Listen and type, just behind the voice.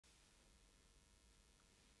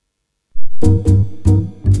Night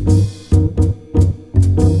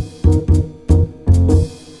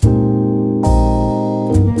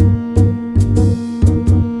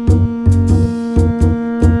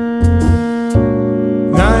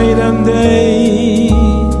and day,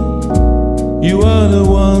 you are the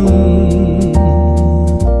one.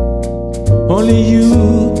 Only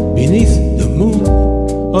you beneath the moon,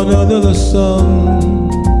 under the sun.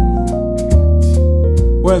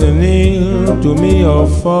 Whether near to me or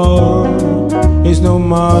far, it's no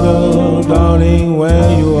matter, darling,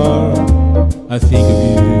 where you are. I think of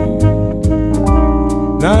you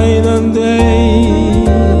night and day,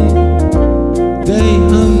 day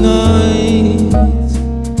and night.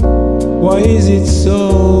 Why is it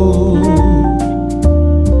so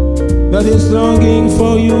that this longing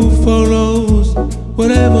for you follows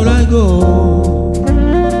wherever I go?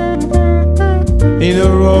 In a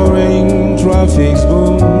roaring traffic's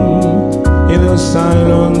boom, in the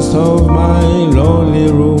silence of my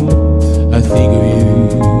lonely room, I think of you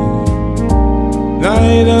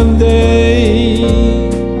night and day,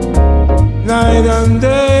 night and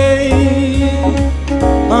day,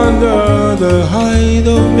 under the hide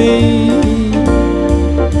of me.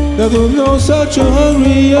 There was no such a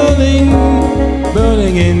hungry yearning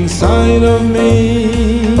burning inside of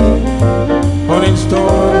me. All its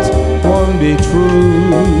thorns won't be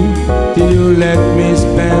true till you let me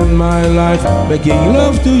spend my life making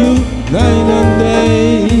love to you night and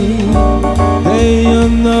day, day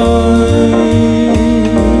and night.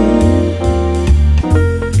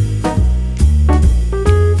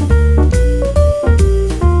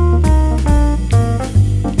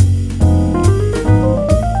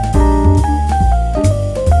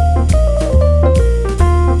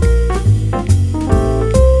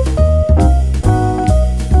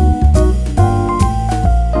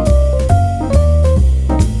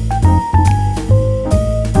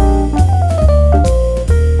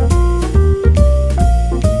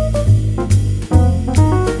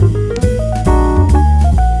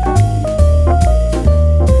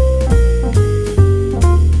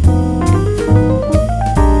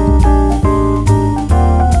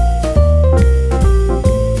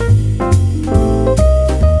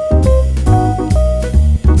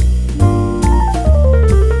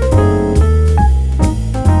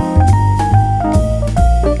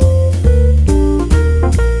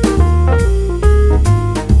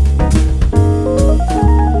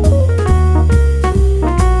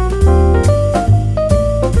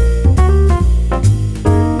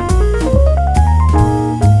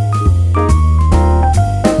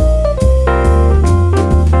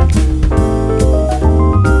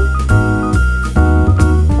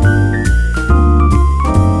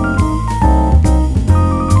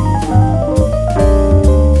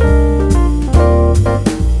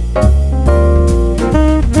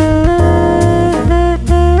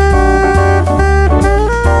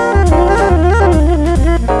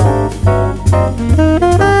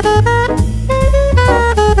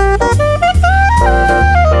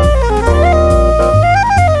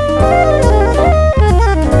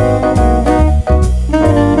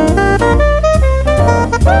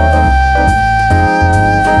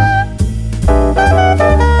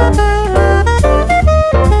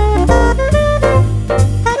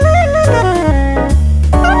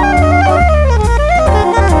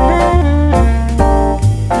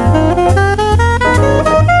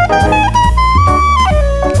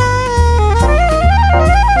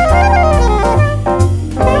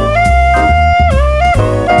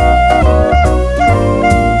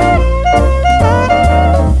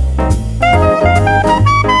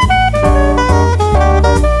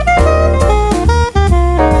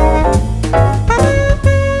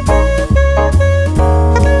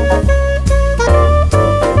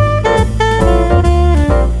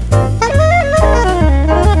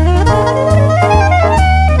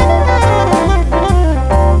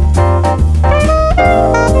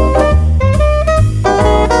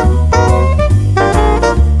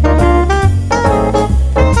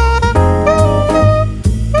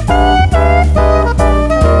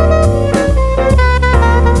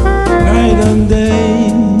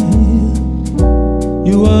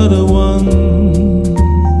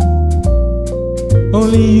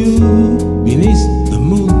 Only you beneath the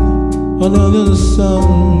moon, under the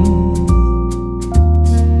sun.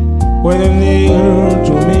 Whether near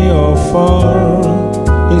to me or far,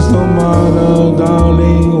 it's no matter,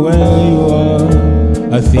 darling, where you are.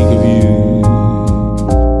 I think of you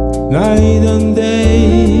night and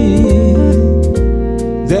day,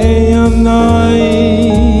 day and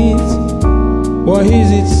night. Why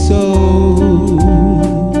is it so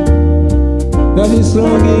that this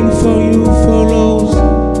longing for you follows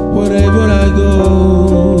wherever I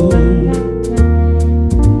go.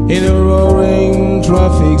 In a roaring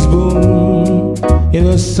traffic's boom, in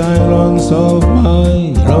the silence of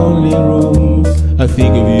my lonely room, I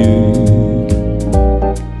think of you.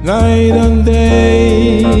 Night and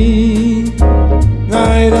day,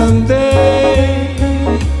 night and day,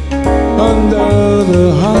 under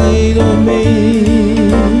the height of me.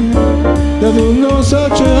 There was no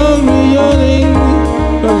such a hungry yearning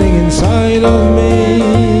burning inside of me.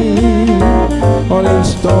 All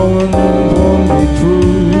installment won't be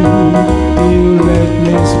true. You let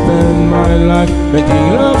me spend my life making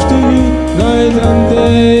love to you, night and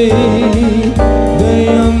day, day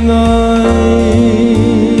and night,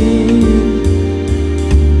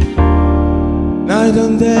 night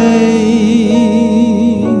and day.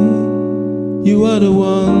 You are the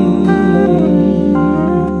one,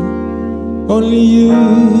 only you,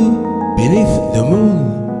 beneath the moon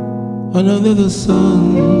and under the sun.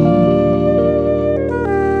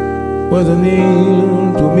 Whether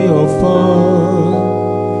near to me or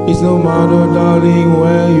far, it's no matter, darling,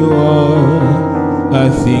 where you are, I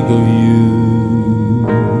think of you.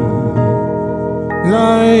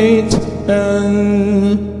 Night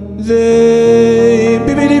and day.